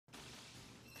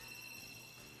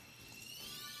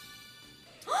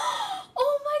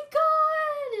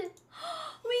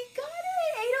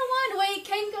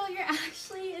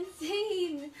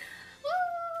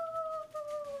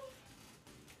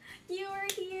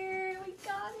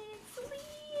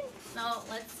Oh,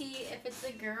 let's see if it's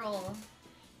a girl.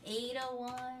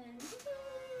 801.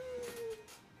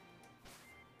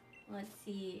 Let's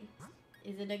see.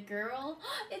 Is it a girl?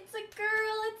 It's a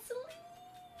girl. It's Celine.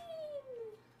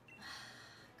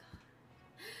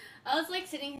 I was like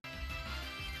sitting.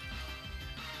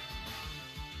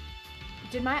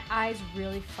 Did my eyes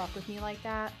really fuck with me like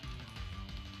that?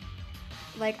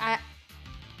 Like,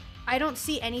 I don't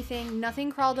see anything.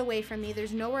 Nothing crawled away from me.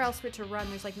 There's nowhere else for it to run.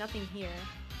 There's like nothing here.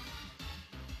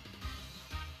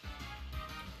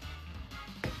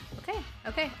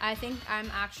 Okay. I think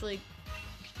I'm actually...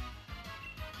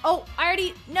 Oh, I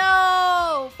already...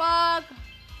 No! Fuck!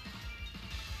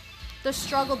 The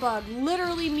struggle bug.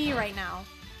 Literally me right now.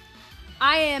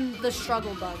 I am the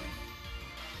struggle bug.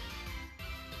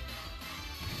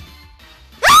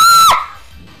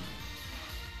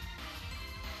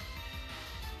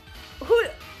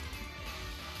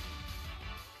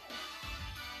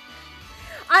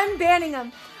 I'm banning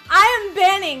him. I am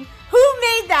banning. Who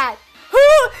made that? Who?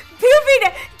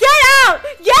 Get out!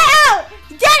 Get out!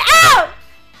 Get out!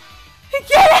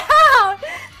 Get out!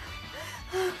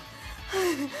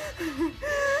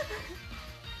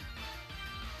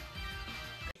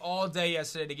 All day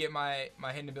yesterday to get my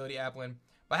hidden ability Applin.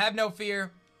 But have no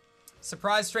fear.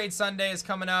 Surprise trade Sunday is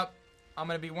coming up. I'm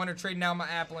going to be wonder trading out my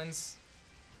Applins.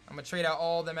 I'm going to trade out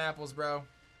all them apples, bro.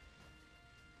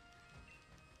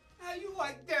 How you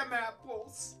like them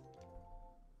apples?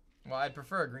 Well, I'd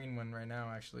prefer a green one right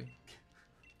now, actually.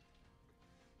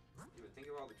 You would think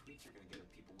of all the tweets you're gonna get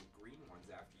of people with green ones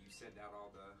after you send out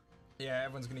all the... Yeah,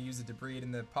 everyone's gonna use it to breed,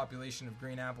 and the population of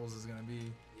green apples is gonna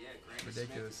be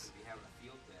ridiculous. Smith is gonna be having a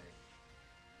field day.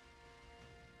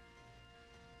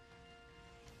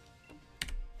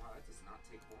 Wow, that does not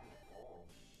take long at all.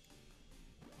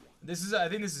 I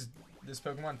think this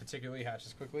Pokemon particularly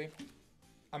hatches quickly.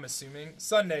 I'm assuming.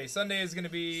 Sunday is gonna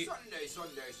be...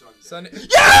 Sunday. Yes!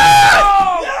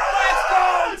 Yeah! Let's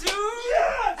go, dude!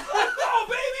 Yes! Let's go,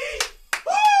 baby!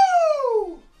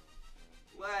 Woo!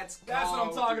 Let's go. That's what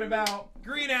I'm talking about.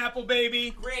 Green apple,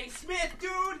 baby. Granny Smith,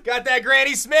 dude! Got that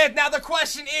Granny Smith. Now the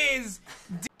question is...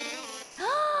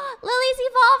 Lily's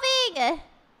evolving!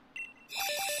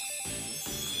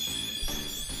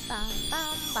 Bum,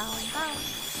 bum, bum, bum.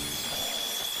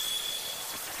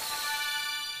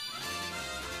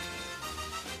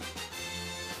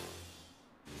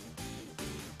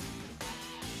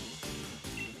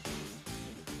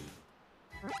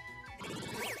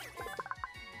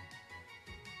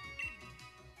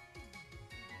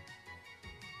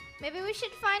 Maybe we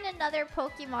should find another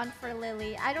Pokemon for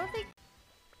Lily. I don't think...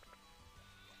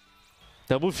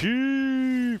 Double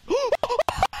sheep!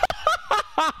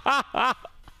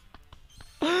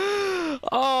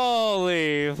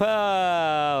 Holy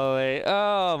moly!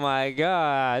 Oh my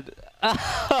god!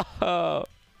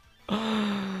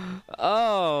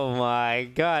 Oh my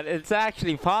god! It's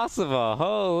actually possible!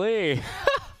 Holy!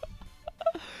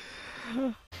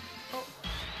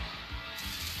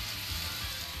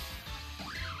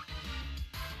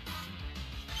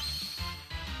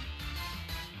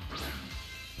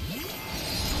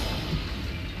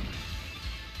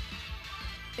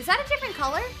 Is that a different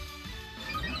color?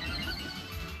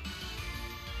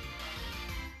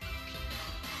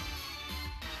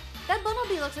 That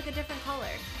Bumblebee looks like a different color.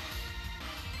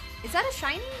 Is that a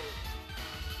shiny?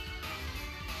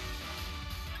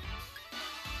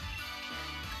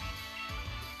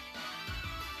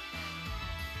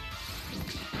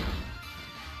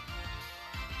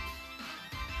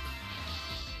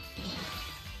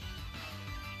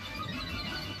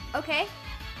 Okay.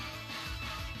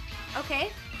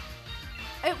 Okay.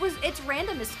 It's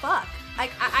random as fuck. I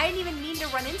didn't even mean to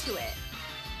run into it.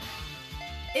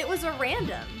 It was a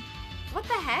random. What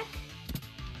the heck?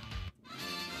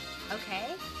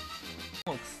 Okay.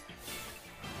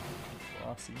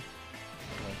 Glossy.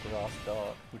 Like Gloss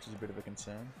Dot, which is a bit of a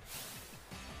concern.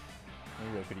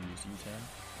 Maybe I could have used U-turn.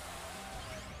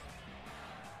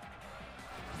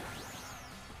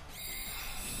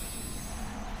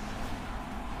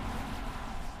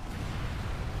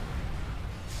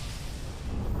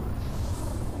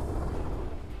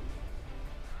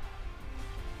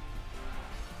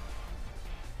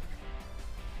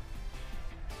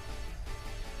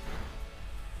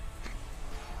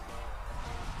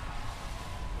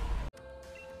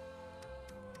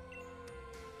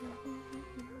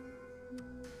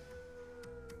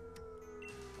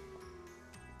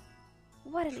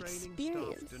 What an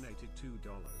experience. Donated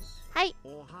 $2. Hi.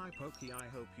 Or hi Pokey, I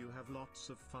hope you have lots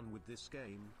of fun with this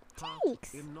game.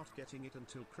 Thanks. I'm not getting it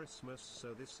until Christmas,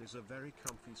 so this is a very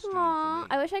comfy stream Aww, for me.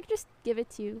 I wish I could just give it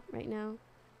to you right now.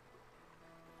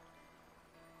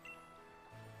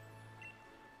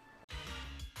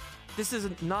 This is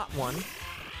not one.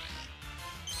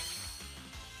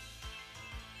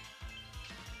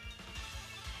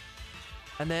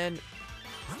 And then...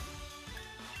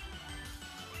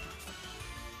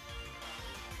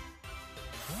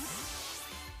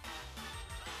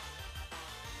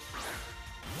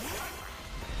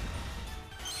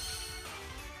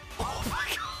 Oh my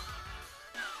god!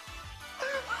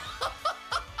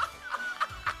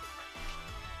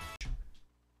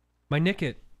 My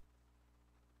Nickit.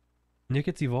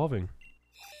 Nickit's evolving.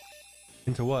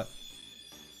 Into what?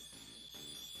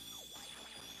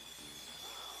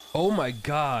 Oh my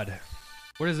god.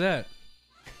 What is that?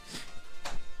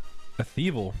 A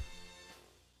Thievel.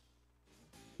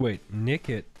 Wait,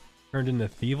 Nickit turned into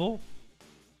Thievel?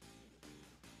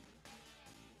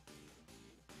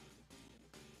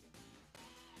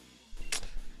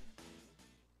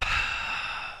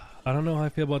 I don't know how I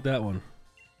feel about that one.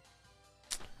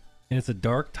 And it's a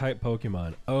dark type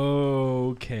Pokemon.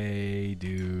 Okay,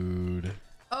 dude.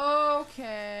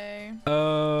 Okay.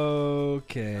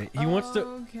 Okay. He wants to.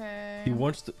 Okay. He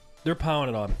wants to. They're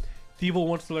pounding on. Thievel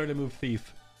wants to learn to move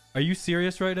Thief. Are you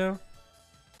serious right now?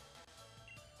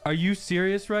 Are you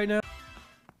serious right now?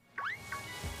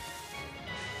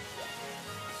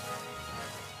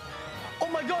 Oh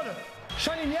my god!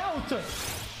 Shining out!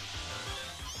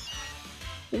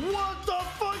 What the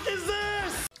fuck is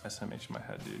this? SMH in my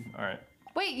head, dude. Alright.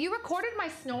 Wait, you recorded my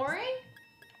snoring?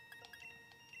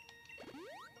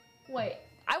 Wait,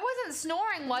 I wasn't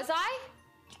snoring, was I?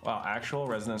 Wow, actual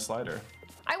resonant slider.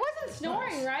 I wasn't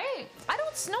snoring, right? I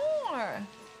don't snore.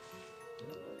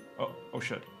 Oh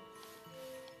shit.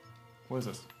 What is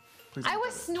this? Please I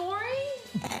was snoring?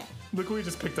 look who we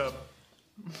just picked up.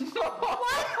 What the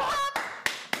fuck?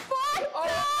 Oh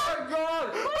my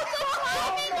god! What's the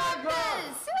timing of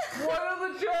this? What are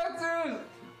the chances?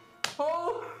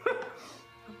 Oh!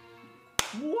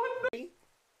 What the?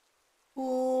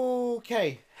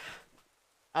 Okay.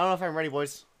 I don't know if I'm ready,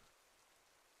 boys.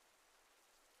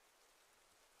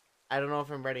 I don't know if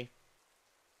I'm ready.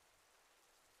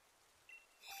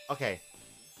 Okay.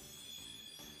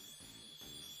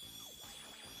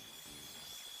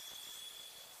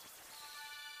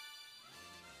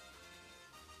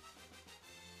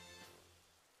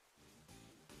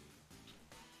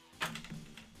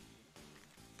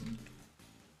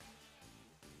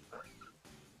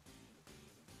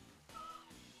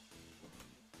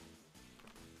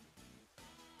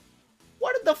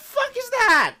 What the fuck is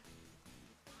that?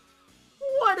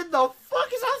 What in the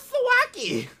fuck is a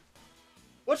Thwacky?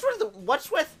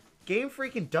 What's with Game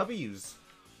Freak and W's?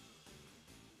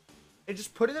 And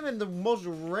just putting them in the most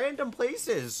random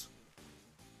places.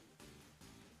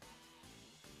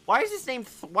 Why is his name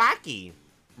Thwacky,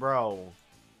 bro?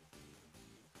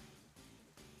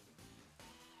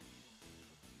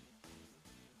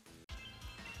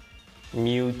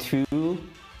 Mewtwo.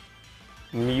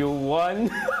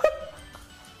 Mew1.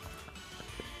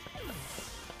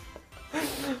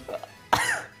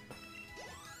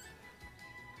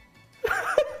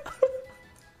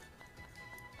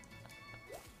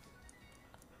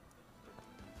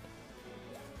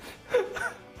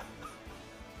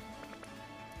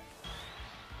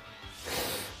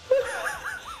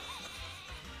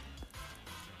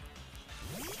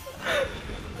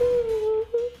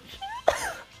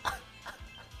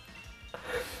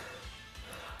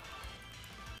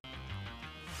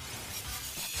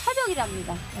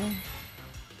 새벽이랍니다.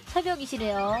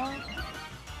 새벽이시래요.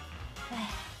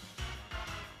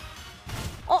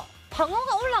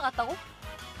 방어가 올라갔다고?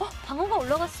 방어가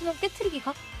올라갔으면 깨트리기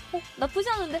각? 나쁘지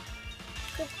않은데?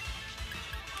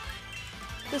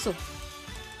 됐어.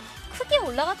 크게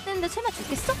올라갔다는데 설마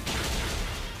죽겠어?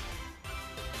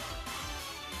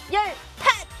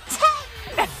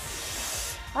 열타창!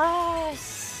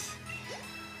 아씨.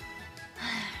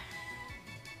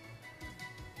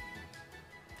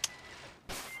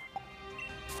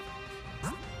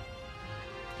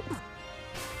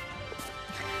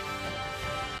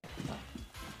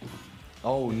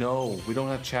 Oh no, we don't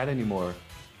have chat anymore.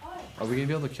 Are we gonna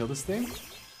be able to kill this thing?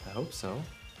 I hope so.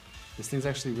 This thing's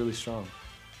actually really strong.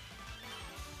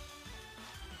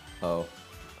 Oh.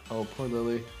 Oh, poor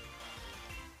Lily.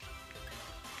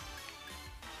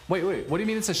 Wait, what do you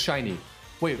mean it's a shiny?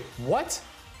 Wait, what?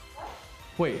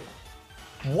 Wait,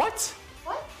 what?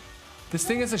 What? This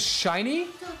thing is a shiny?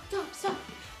 Stop.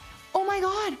 Oh my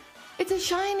god, it's a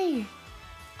shiny.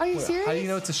 Are you Wait, serious? how do you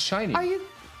know it's a shiny? Are you...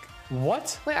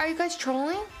 What? Wait, are you guys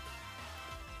trolling?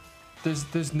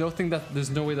 There's no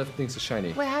way that thing's a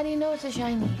shiny. Wait, how do you know it's a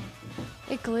shiny?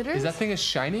 It glitters? Is that thing a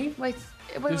shiny? Wait,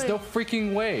 There's no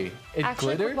freaking way. It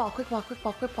Actually, glittered? quick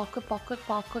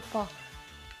ball.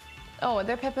 Oh,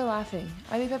 they're Pepe laughing.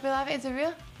 Are they Pepe laughing? Is it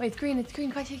real? Wait, it's green. It's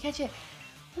green. Catch it. Catch it.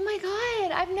 Oh my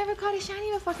god. I've never caught a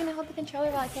shiny before. Can I hold the controller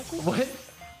while I catch it? What?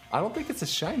 I don't think it's a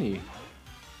shiny.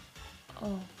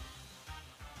 Oh.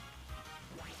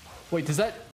 Wait, does that